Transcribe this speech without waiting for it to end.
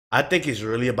I think it's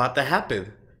really about to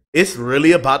happen. It's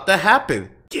really about to happen.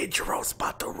 Genjiro's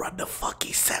about to run the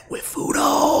fucking set with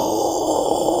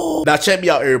Fudo. Now check me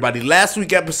out, everybody. Last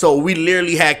week episode, we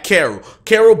literally had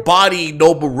Carol bodying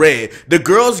Noble Red. The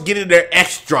girls getting their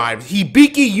X drive.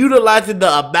 Hibiki utilizing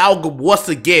the amalgam once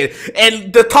again.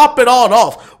 And to top it all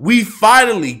off, we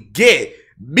finally get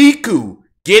Miku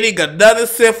getting another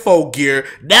Symphogear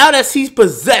now that she's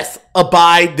possessed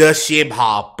by the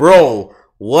Shimha. Bro,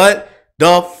 what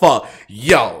the fuck?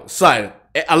 Yo, son.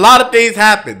 A lot of things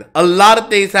happen.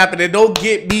 And don't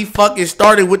get me fucking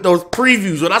started with those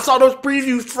previews. When I saw those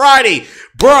previews Friday,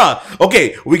 bruh.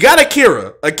 Okay, we got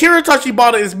Akira. Akira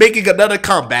Tachibana is making another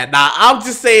comeback. Now, I'm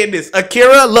just saying this.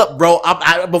 Akira, look, bro.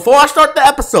 Before I start the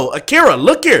episode, Akira,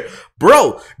 look here.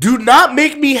 Bro, do not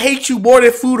make me hate you more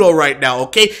than Fudo right now,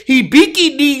 okay?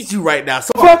 Hibiki needs you right now.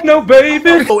 So fuck no,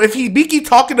 baby. So if Hibiki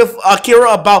talking to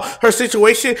Akira about her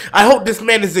situation, I hope this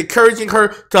man is encouraging her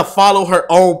to follow her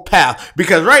own path.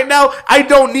 Because right now, I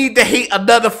don't need to hate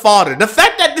another father. The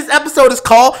fact that this episode is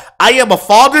called I Am a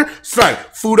Father, son,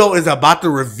 Fudo is about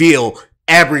to reveal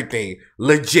everything.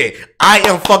 Legit. I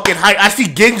am fucking hyped. I see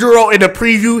Genjiro in the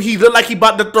preview. He look like he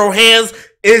about to throw hands.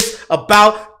 It's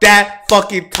about that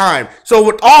fucking time. So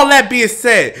with all that being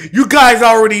said, you guys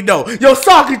already know. Yo,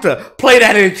 Sakita, play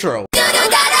that intro.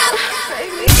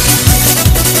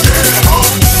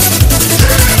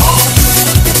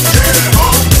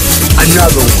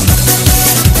 Another one.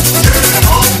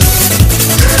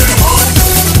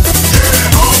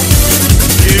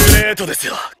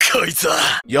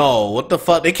 Yo, what the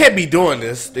fuck? They can't be doing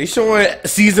this. They showing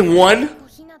season 1.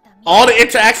 All the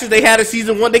interactions they had in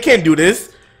season 1, they can't do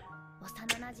this.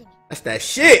 That's that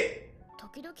shit.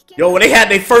 Yo, when they had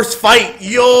their first fight,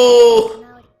 yo,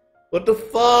 what the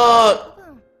fuck?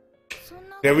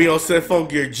 Then we on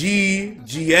Symphogear G,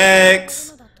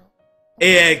 GX,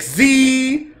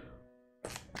 AXZ.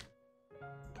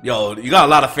 Yo, you got a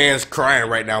lot of fans crying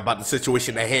right now about the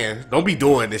situation at hand. Don't be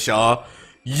doing this, y'all.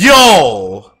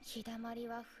 Yo!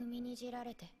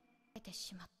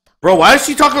 Bro, why is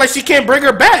she talking like she can't bring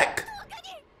her back?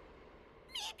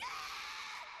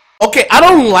 Okay, I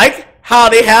don't like how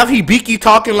they have Hibiki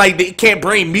talking like they can't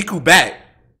bring Miku back.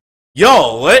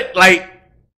 Yo, what? Like,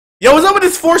 yo, what's up with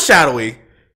this foreshadowing?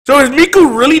 So is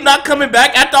Miku really not coming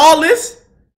back after all this?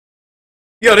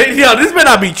 Yo, this better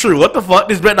not be true. What the fuck?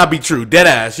 This better not be true.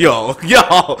 Deadass.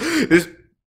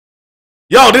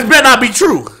 This better not be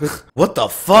true. What the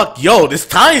fuck? Yo, this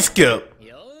time skip.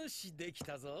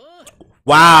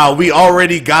 Wow, we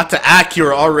already got to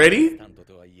Akira already?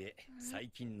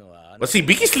 Let's see,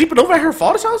 Biki sleeping over at her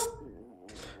father's house?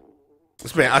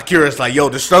 This man, Akira's like, yo,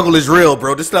 the struggle is real,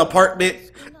 bro. This is the apartment.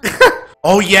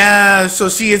 Oh, yeah, so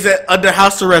she is under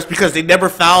house arrest because they never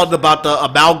found about the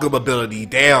amalgam ability.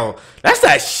 Damn, that's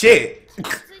that shit.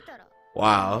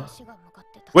 Wow.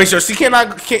 Wait, so she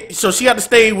so she had to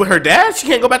stay with her dad? She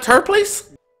can't go back to her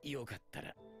place? There you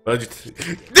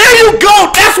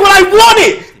go! That's what I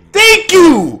wanted! Thank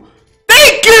you!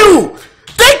 Thank you!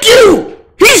 Thank you!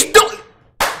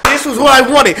 This was what I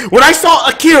wanted. When I saw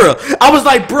Akira, I was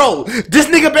like, bro, this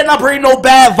nigga better not bring no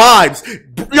bad vibes.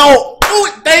 Yo,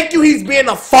 thank you, he's being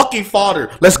a fucking father.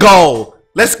 Let's go.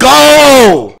 Let's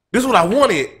go! This is what I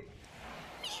wanted.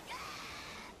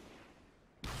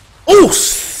 Ooh!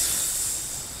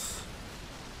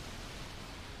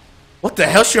 What the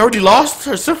hell? She already lost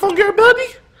her Symphogear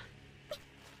ability?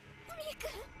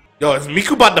 Yo, is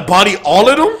Miku about to body all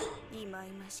of them?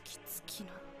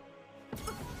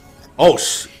 Oh,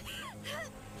 sh.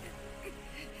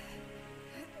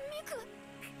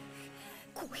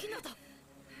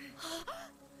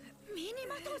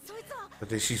 I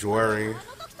think she's wearing.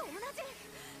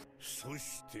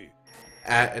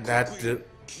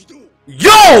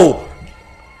 Yo!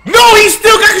 No, he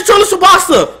still got control of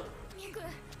Tsubasa!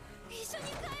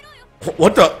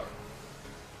 What the?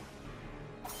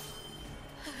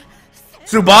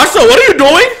 Tsubasa, what are you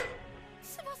doing?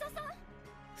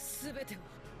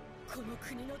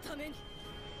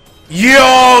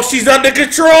 Yo, she's under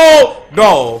control!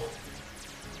 No.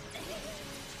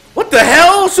 What the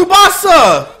hell,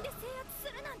 Tsubasa?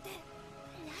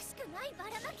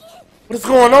 What is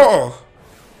going on?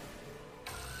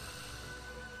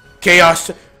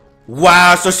 Chaos.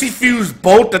 Wow, so she fused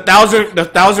both the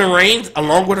thousand rains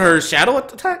along with her shadow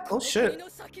attack? Oh shit.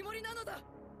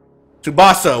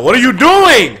 Tsubasa, what are you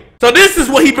doing? So this is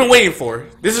what he been waiting for.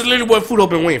 This is literally what Fudo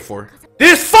been waiting for.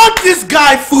 Fuck this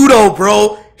guy Fudo,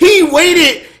 bro. He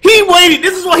waited.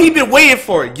 This is what he been waiting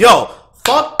for. Yo,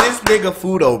 fuck this nigga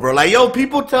Fudo, bro. Like, yo,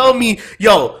 people tell me,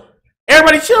 yo,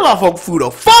 everybody chill off on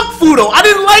Fudo. Fuck Fudo. I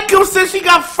didn't like him since he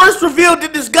got first revealed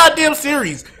in this goddamn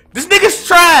series. This nigga's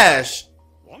trash.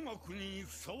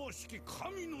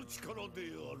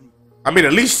 I mean,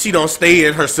 at least she don't stay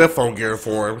in her Symphogear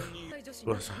form.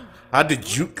 How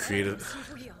did you create it?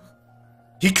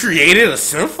 He created a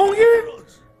Symphogear?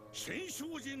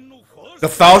 The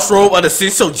false robe of the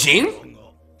Symphogear?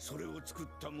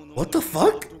 What the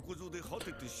fuck?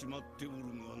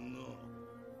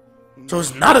 So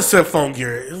it's not a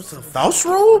Symphogear, it was a false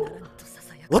robe?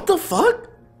 What the fuck?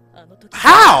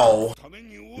 How?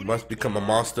 You must become a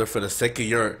monster for the sake of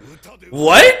your...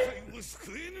 What?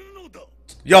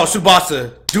 Yo,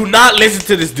 Tsubasa, do not listen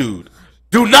to this dude.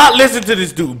 Do not listen to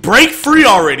this dude. Break free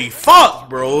already. Fuck,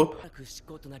 bro.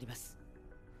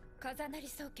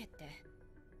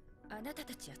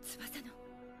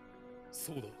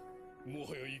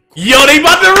 Yo, they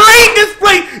about to raid this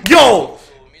place. Yo,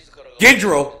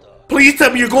 Gendro, please tell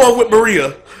me you're going with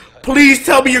Maria. Please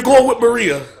tell me you're going with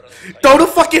Maria. Throw the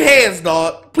fucking hands,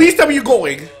 dog. Please tell me you're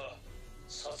going.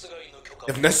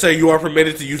 If necessary, you are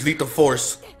permitted to use lethal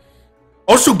force.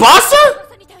 Oh, Tsubasa?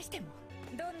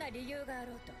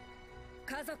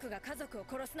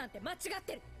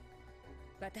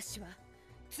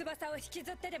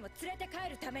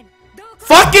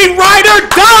 Fucking ride or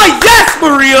die! Yes,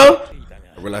 Maria!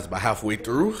 I realized about halfway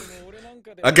through,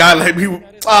 a guy like me.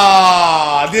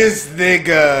 Ah, this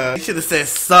nigga. You should have said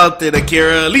something,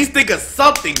 Akira. At least think of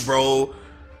something, bro.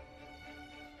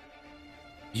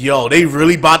 Yo, they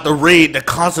really about to raid the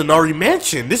Kazunari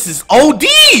mansion. This is OD.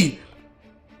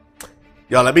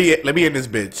 Yo, let me in this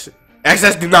bitch.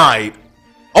 Access denied.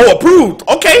 Oh, approved.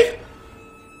 Okay.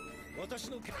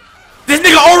 This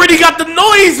nigga already got the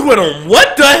noise with him.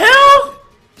 What the hell?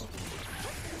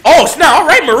 Oh, snap. All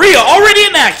right, Maria already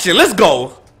in action. Let's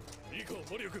go.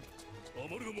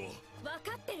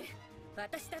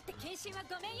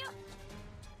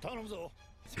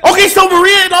 Okay, so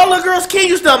Maria and all the girls can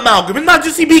use the amalgam. It's not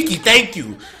just Hibiki. Thank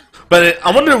you. But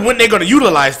I wonder when they're going to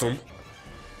utilize them.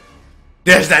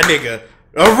 There's that nigga.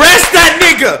 Arrest that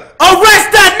nigga!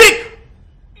 Arrest that nigga!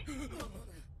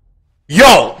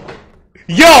 Yo!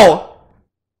 Yo!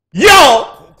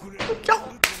 Yo! Yo!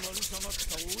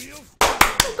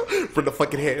 Run the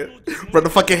fucking hands. Run the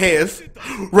fucking hands.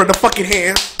 Run the fucking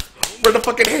hands. Run the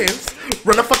fucking hands.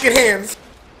 Run the fucking hands.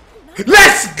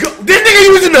 Let's go! This nigga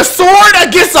using a sword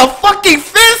against a fucking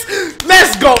fist?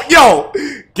 Let's go! Yo!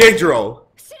 Gendro.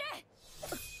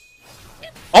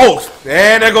 Oh!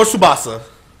 And there goes Tsubasa.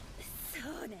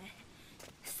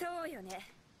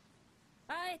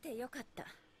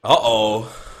 Uh-oh.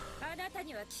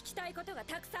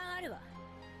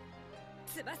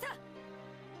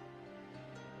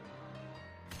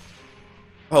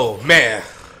 Oh, man.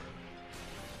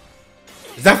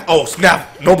 Is that... Oh,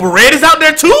 snap. No Beretta is out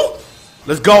there, too?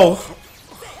 Let's go.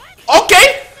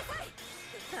 Okay.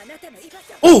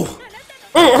 Ooh.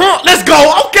 Let's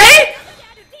go. Okay.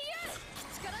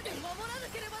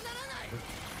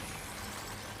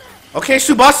 Okay,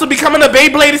 Tsubasa becoming a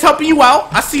Beyblade is helping you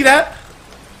out. I see that.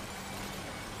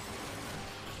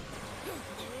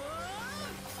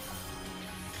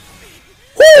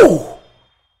 Woo!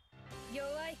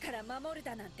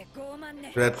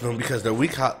 That's because they're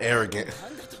weak, how arrogant.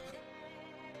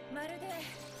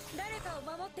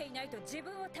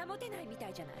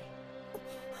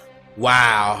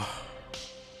 Wow.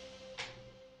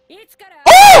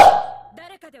 Oh!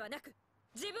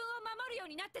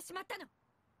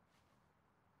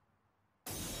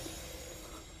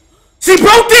 She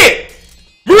broke it!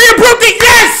 Maria broke it,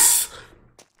 yes!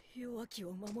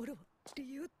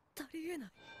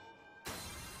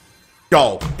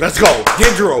 Yo, let's go.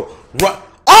 Gendro, run.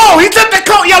 Oh, he took the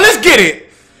coat. Yo, let's get it.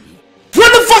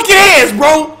 Run the fucking hands,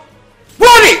 bro.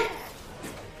 Run it.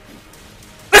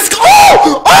 Let's go.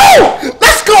 Oh, oh,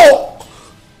 let's go.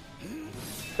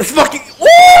 Let's fucking,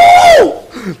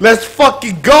 woo! Let's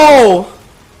fucking go.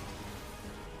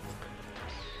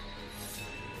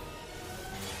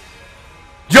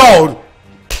 Yo.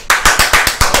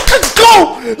 Let's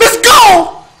go. Let's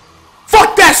go.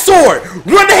 Fuck that sword.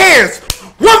 Run the hands.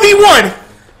 1v1!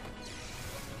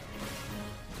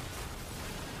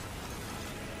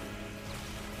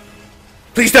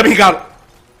 Please tell me he got it.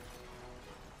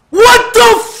 What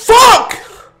the fuck?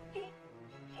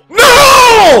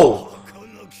 No!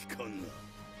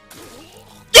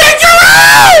 Get your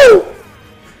out!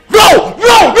 No!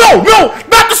 No! No! No!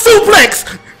 Not the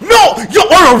suplex! No!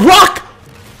 You're on a rock!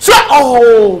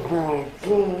 Oh my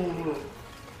god.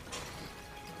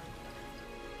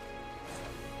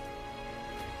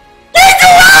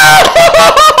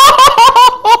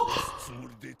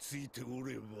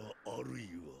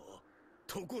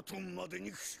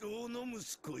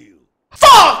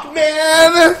 Fuck,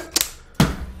 man!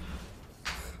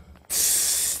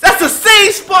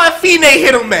 same spot Fine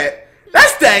hit him at.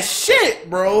 That's that shit,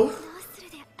 bro.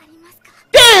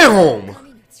 Damn!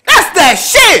 That's that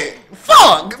shit!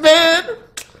 Fuck, man!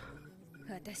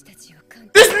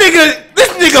 This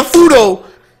nigga Fudo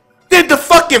did the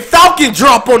fucking Falcon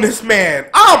drop on this man.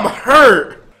 I'm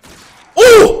hurt.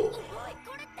 Ooh!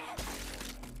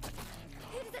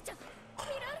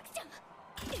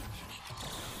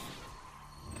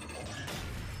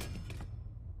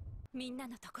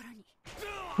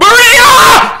 Maria!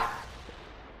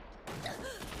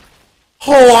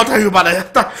 Oh, I thought you were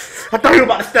about to. I thought you were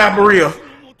about to stab Maria.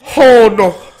 Oh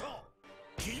no!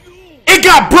 It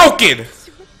got broken.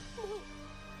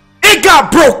 It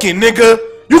got broken, nigga.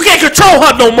 You can't control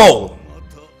her no more.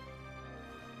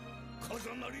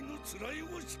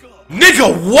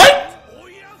 Nigga, what?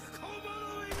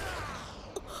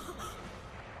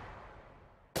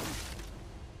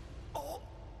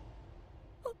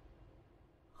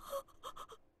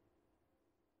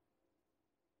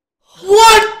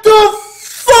 What the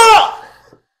fuck?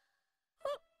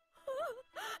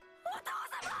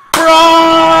 Bruh!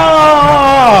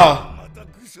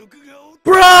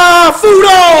 Bruh,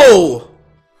 Fudo!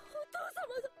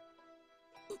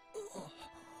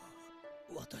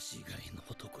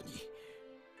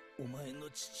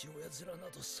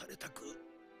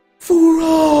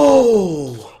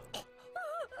 Fudo!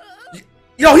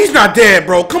 Yo, he's not dead,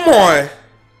 bro. Come on.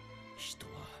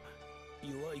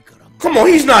 Come on,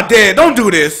 he's not dead. Don't do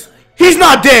this. He's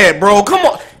not dead, bro. Come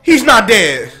on. He's not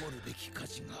dead.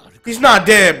 He's not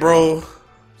dead, bro.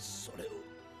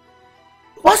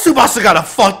 Why Tsubasa got a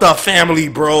fucked up family,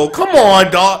 bro? Come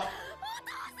on, dog.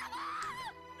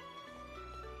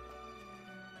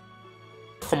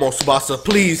 Come on, Tsubasa.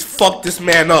 Please fuck this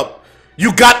man up.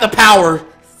 You got the power.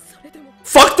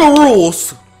 Fuck the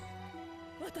rules.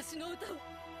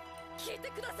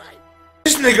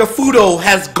 This nigga Fudo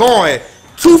has gone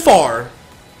too far.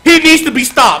 He needs to be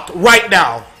stopped right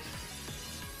now.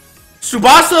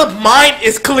 Tsubasa's mind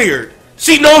is cleared.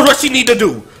 She knows what she need to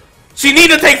do. She need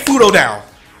to take Fudo down.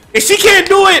 If she can't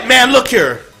do it, man, look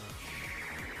here.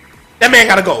 That man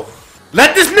gotta go.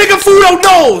 Let this nigga Fudo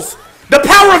knows the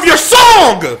power of your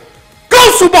song. Go,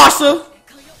 Tsubasa.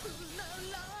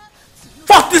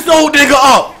 Fuck this old nigga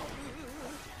up.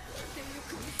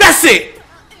 That's it.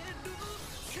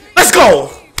 Let's go.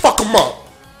 Fuck him up.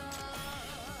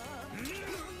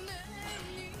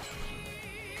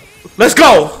 Let's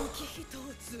go.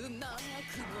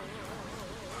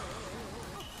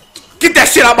 Get that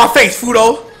shit out my face,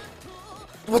 Fudo.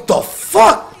 What the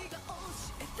fuck?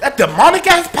 That demonic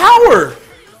ass power.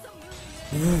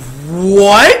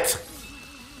 What?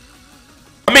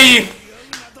 I mean,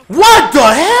 what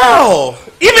the hell?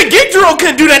 Even Gijiro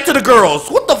can do that to the girls.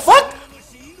 What the fuck?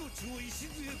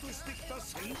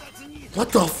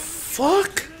 What the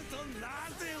fuck?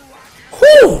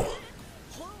 Whew.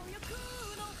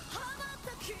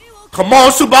 Come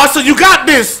on, Tsubasa, you got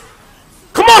this.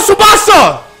 Come on,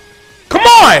 Tsubasa. Come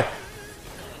on.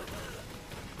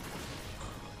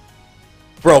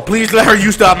 Bro, please let her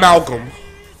use the amalgam.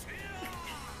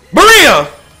 Maria!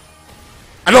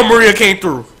 I know Maria came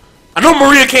through. I know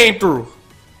Maria came through.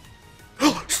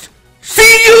 She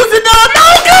using the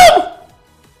amalgam!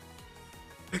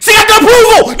 She got the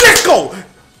approval! Let's go!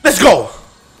 Let's go!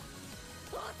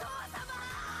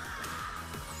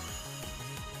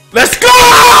 Let's go!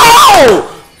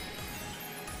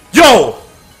 Yo!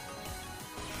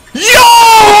 Yo!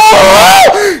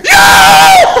 Yo!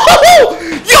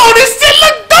 Yo, this shit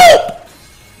look dope!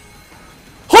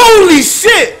 Holy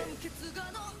shit!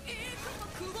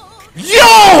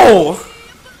 Yo!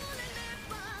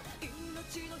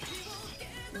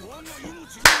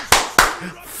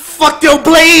 Fuck your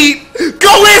blade!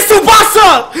 Go in,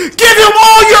 Tsubasa! Give him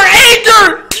all your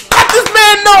anger! Let this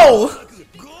man know!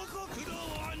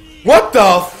 What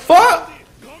the fuck?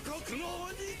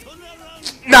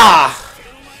 Nah!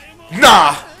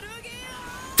 Nah!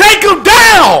 Take him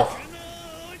down!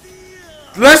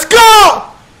 Let's go!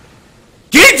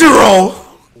 Gijiro!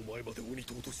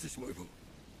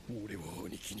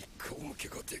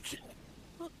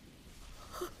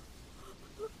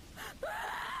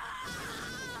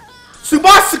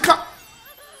 Tsubasa!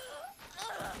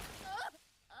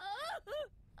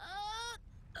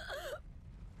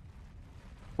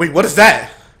 Wait, what is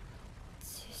that?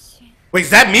 Wait, is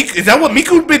that Miku? Is that what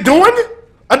Miku's been doing?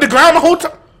 Underground the whole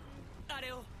time?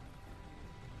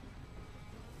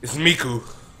 It's Miku.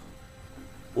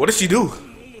 What does she do?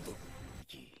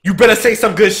 You better say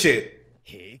some good shit.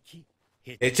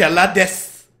 Echala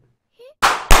des.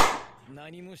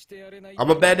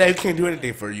 I'm a bad dad who can't do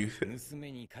anything for you.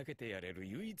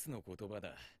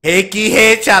 Heiki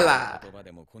hechala.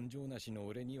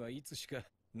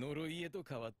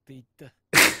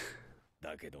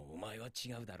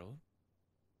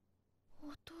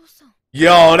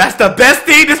 Yo, that's the best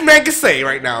thing this man can say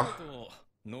right now.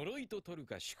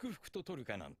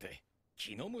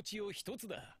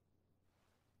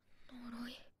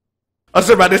 I'm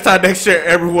sure by this time next year,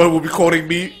 everyone will be quoting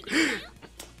me.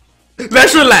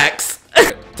 Let's relax.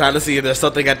 Time to see if there's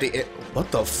something at the end. What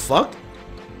the fuck?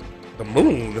 The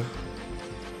moon.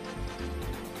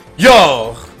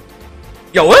 Yo,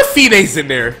 what if Fide's in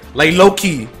there? Like low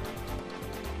key.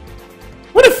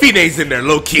 What if Fide's in there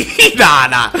low key?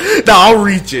 Nah, I'm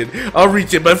reaching.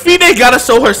 But Fide gotta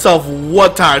show herself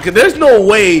one time, cause there's no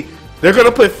way they're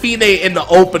gonna put Fide in the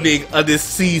opening of this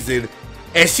season,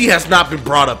 and she has not been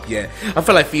brought up yet. I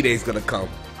feel like Fide's gonna come.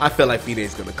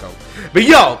 But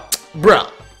yo,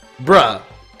 bruh,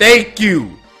 thank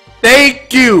you.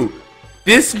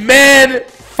 This man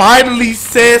finally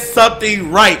says something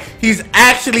right. He's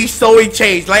actually showing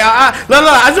change. Like, I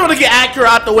just want to get Acura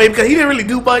out the way because he didn't really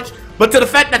do much. But to the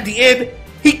fact that at the end,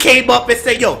 he came up and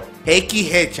said, yo, Heiki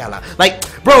Hechala.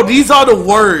 Like, bro, these are the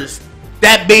words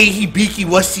that made Hibiki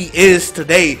what she is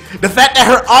today. The fact that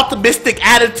her optimistic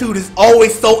attitude is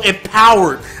always so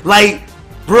empowered. Like,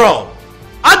 bro,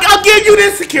 I'll give you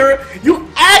this, Akira. You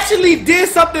actually did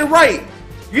something right.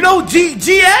 You know,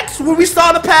 GX, when we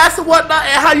saw the past and whatnot,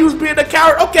 and how you was being a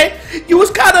coward. Okay, you was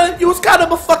kind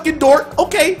of a fucking dork.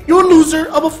 Okay, you're a loser,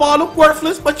 of a follow,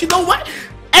 worthless. But you know what,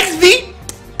 XV,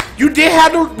 you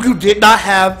did not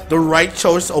have the right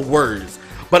choice of words.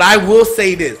 But I will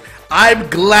say this: I'm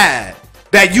glad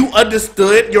that you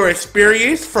understood your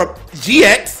experience from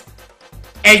GX,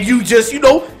 and you just,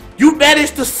 you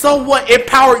managed to somewhat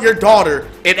empower your daughter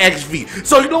in XV.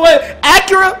 So you know what,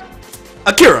 Akira,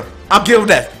 I'll give him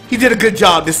that. He did a good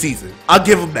job this season. I'll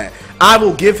give him that. I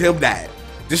will give him that.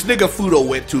 This nigga Fudo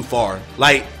went too far.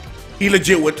 Like, he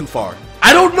legit went too far.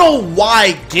 I don't know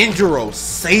why Genjiro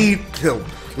saved him.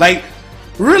 Like,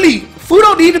 really,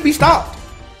 Fudo needed to be stopped.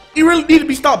 He really needed to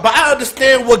be stopped. But I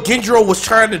understand what Genjiro was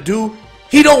trying to do.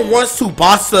 He don't want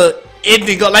Tsubasa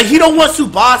ending up. Like, he don't want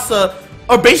Tsubasa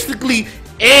or basically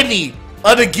any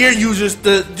other gear users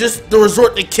to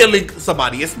resort to killing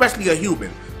somebody, especially a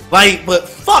human. Like, but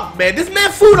fuck, man, this man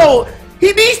Fudo,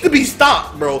 he needs to be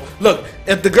stopped, bro. Look,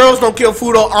 if the girls don't kill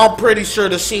Fudo, I'm pretty sure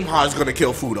the Shimha is gonna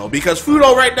kill Fudo, because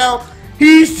Fudo right now,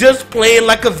 he's just playing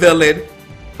like a villain.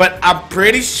 But I'm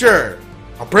pretty sure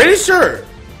the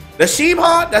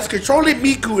Shimha that's controlling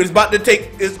Miku is about to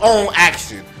take his own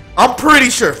action. I'm pretty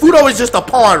sure Fudo is just a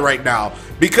pawn right now,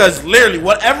 because literally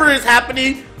whatever is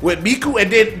happening with Miku,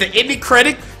 and then the ending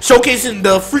credit showcasing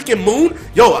the freaking moon.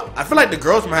 Yo, I feel like the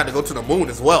girls might have to go to the moon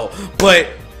as well. But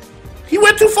he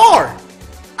went too far.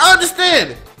 I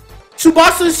understand.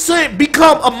 Tsubasa should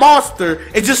become a monster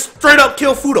and just straight up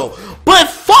kill Fudo. But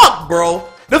fuck, bro.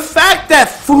 The fact that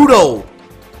Fudo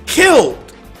killed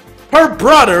her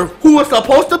brother, who was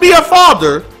supposed to be her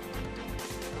father.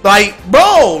 Like,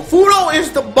 bro, Fudo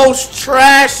is the most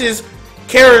trashiest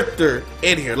character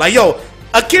in here. Like, yo,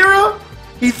 Akira,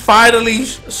 he finally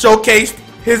showcased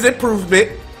his improvement.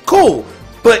 Cool.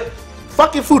 But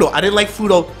fucking Fudo, I didn't like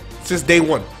Fudo since day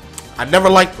one. I never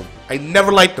liked him.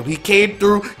 He came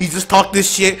through, he just talked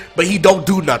this shit, but he don't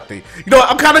do nothing. You know,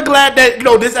 I'm kind of glad that,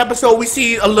 this episode we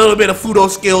see a little bit of Fudo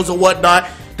skills and whatnot.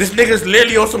 This nigga's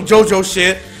literally on some JoJo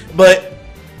shit. But,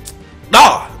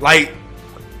 nah, like,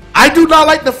 I do not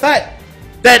like the fact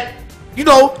that,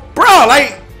 bro,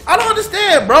 like, I don't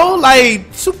understand, bro.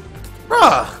 Like,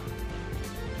 bruh.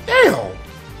 Damn.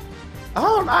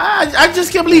 I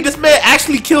just can't believe this man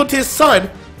actually killed his son.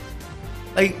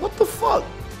 Like, what the fuck?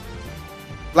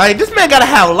 Like, this man gotta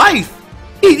have life.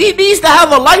 He needs to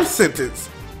have a life sentence.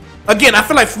 Again, I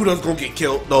feel like Fudo's gonna get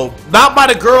killed, though. Not by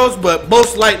the girls, but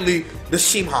most likely the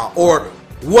Shimha, or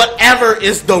whatever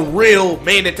is the real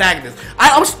main antagonist.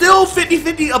 I'm still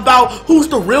 50-50 about who's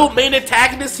the real main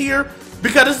antagonist here,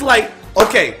 because it's like,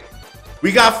 okay,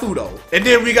 we got Fudo, and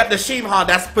then we got the Shimha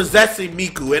that's possessing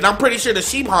Miku, and I'm pretty sure the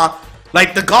Shimha,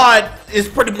 like the god, is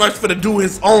pretty much gonna do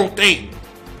his own thing.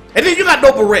 And then you got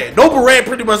Noble Red. Noble Red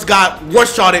pretty much got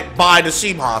one-shotted by the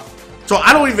Shimha, so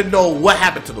I don't even know what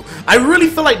happened to them. I really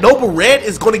feel like Noble Red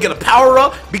is going to get a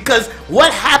power-up, because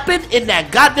what happened in that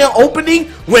goddamn opening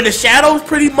when the shadows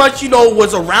pretty much,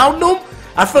 was around them,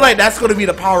 I feel like that's going to be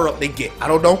the power-up they get. I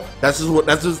don't know. That's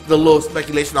just the little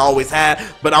speculation I always had,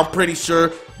 but I'm pretty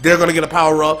sure they're gonna get a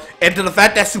power up. And to the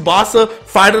fact that Tsubasa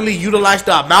finally utilized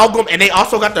the amalgam, and they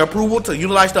also got the approval to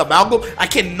utilize the amalgam, I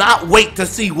cannot wait to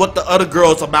see what the other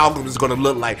girl's amalgam is gonna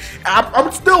look like.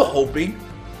 I'm still hoping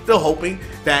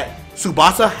that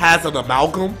Tsubasa has an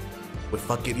amalgam with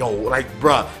fucking, yo, like,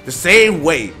 bruh, the same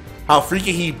way how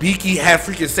freaking Hibiki had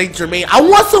freaking Saint Germain. I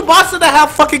want Tsubasa to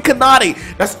have fucking Kanade.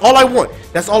 That's all I want.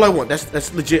 That's all I want.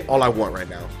 That's legit all I want right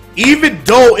now. Even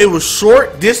though it was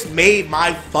short, this made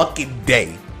my fucking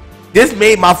day. This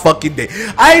made my fucking day.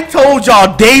 I told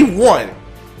y'all day one,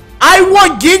 I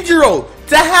want Genjiro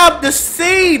to have the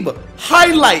same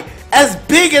highlight as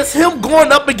big as him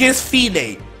going up against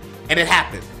Fine. And it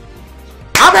happened.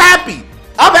 I'm happy.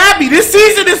 I'm happy. This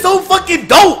season is so fucking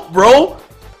dope, bro.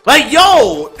 Like,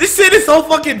 yo, this shit is so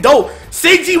fucking dope.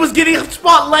 Seiji was getting a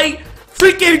spotlight.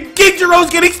 Freaking Genjiro's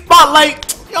getting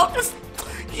spotlight.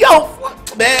 Yo,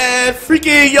 man,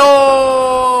 freaking,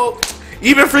 yo.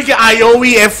 Even freaking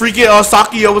Aoi and freaking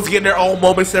Sakuya was getting their own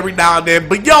moments every now and then.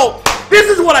 But yo, this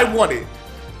is what I wanted.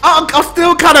 I'm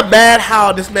still kind of mad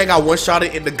how this man got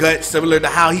one-shotted in the gut, similar to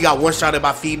how he got one-shotted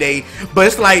by Fine. But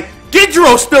it's like,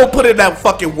 Genjiro still put in that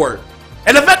fucking work.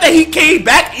 And the fact that he came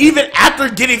back even after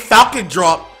getting Falcon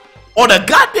dropped on a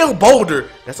goddamn boulder,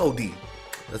 that's OD.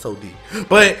 That's OD.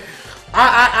 But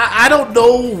I don't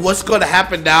know what's going to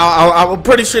happen now. I'm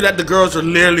pretty sure that the girls are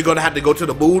literally going to have to go to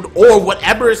the moon, or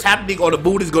whatever is happening on the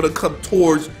moon is going to come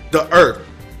towards the earth.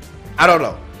 I don't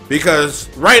know. Because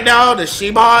right now, the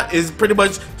Shima is pretty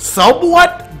much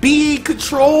somewhat being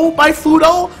controlled by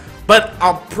Fudo, but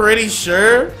I'm pretty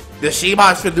sure the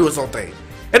Shima is going to do its own thing.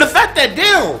 And the fact that,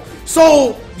 damn,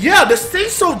 so, yeah, the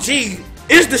Symphogear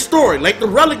is the story, like the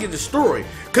relic is the story.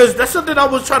 Because that's something I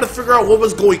was trying to figure out what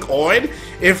was going on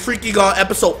in freaking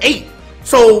episode 8.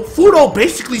 So, Fudo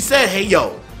basically said, hey,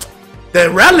 yo, the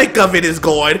relic of it is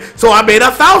going, so I made a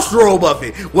Faust robe of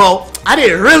it. Well, I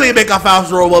didn't really make a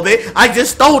Faust robe of it. I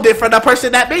just stole it from the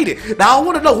person that made it. Now, I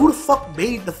want to know who the fuck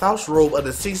made the Faust robe of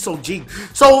the Symphogear.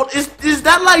 So, is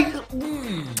that like,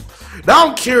 now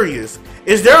I'm curious.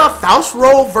 Is there a Faust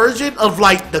robe version of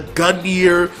like the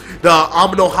Gungnir, the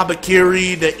Amino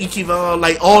Habakiri, the Ichiban,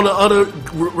 like all the other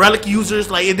relic users?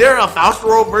 Like, is there a Faust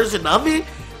robe version of it?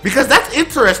 Because that's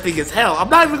interesting as hell. I'm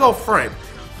not even gonna front.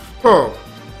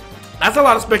 That's a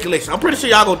lot of speculation. I'm pretty sure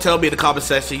y'all gonna tell me in the comment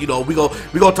section. You know, we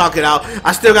gonna talk it out.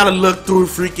 I still gotta look through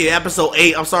freaking episode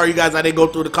 8. I'm sorry, you guys, I didn't go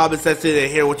through the comment section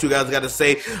and hear what you guys got to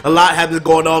say. A lot has been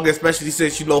going on, especially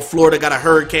since, you know, Florida got a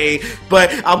hurricane.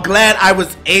 But I'm glad I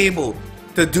was able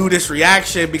to do this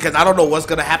reaction, because I don't know what's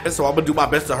gonna happen, so I'm gonna do my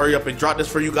best to hurry up and drop this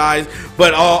for you guys.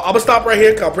 But I'm gonna stop right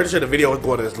here, because I'm pretty sure the video is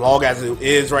going as long as it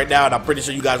is right now, and I'm pretty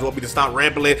sure you guys want me to stop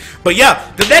rambling. But yeah,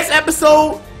 the next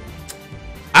episode,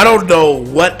 I don't know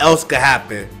what else could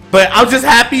happen, but I'm just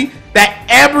happy that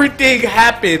everything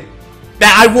happened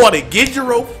that I wanted.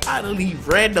 Genjiro finally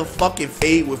ran the fucking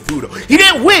fade with Fudo. He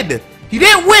didn't win,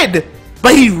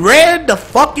 but he ran the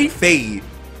fucking fade.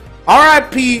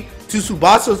 R.I.P. to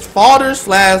Tsubasa's father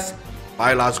 /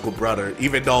 biological brother,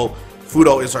 even though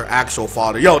Fudo is her actual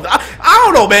father. Yo, I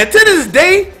don't know, man. To this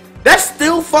day, that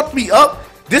still fucked me up.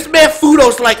 This man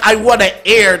Fudo's like, I want an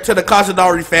heir to the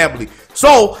Kazunari family,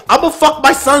 so I'm gonna fuck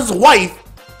my son's wife,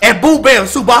 and boom, bam,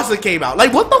 Tsubasa came out.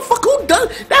 Like, what the fuck? Who does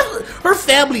that? Her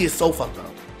family is so fucked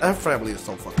up. Her family is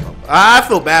so fucked up. I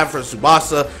feel bad for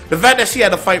Tsubasa. The fact that she had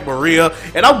to fight Maria,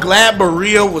 and I'm glad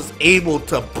Maria was able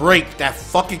to break that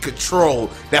fucking control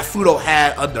that Fudo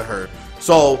had under her.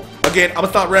 So, again, I'm gonna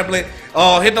stop rambling.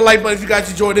 Hit the like button if you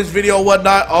guys enjoyed this video or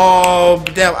whatnot.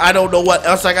 Damn, I don't know what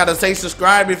else I gotta say.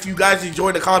 Subscribe if you guys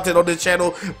enjoy the content on this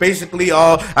channel. Basically,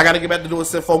 I gotta get back to doing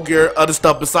Symphogear, other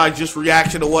stuff besides just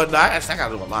reaction or whatnot. Actually, I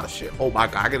gotta do a lot of shit. Oh my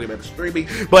god, I gotta get back to streaming.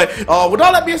 But, with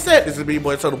all that being said, this is me,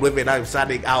 boy, Total Oblivion. I'm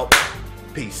signing out.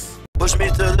 Peace. Push me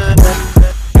to the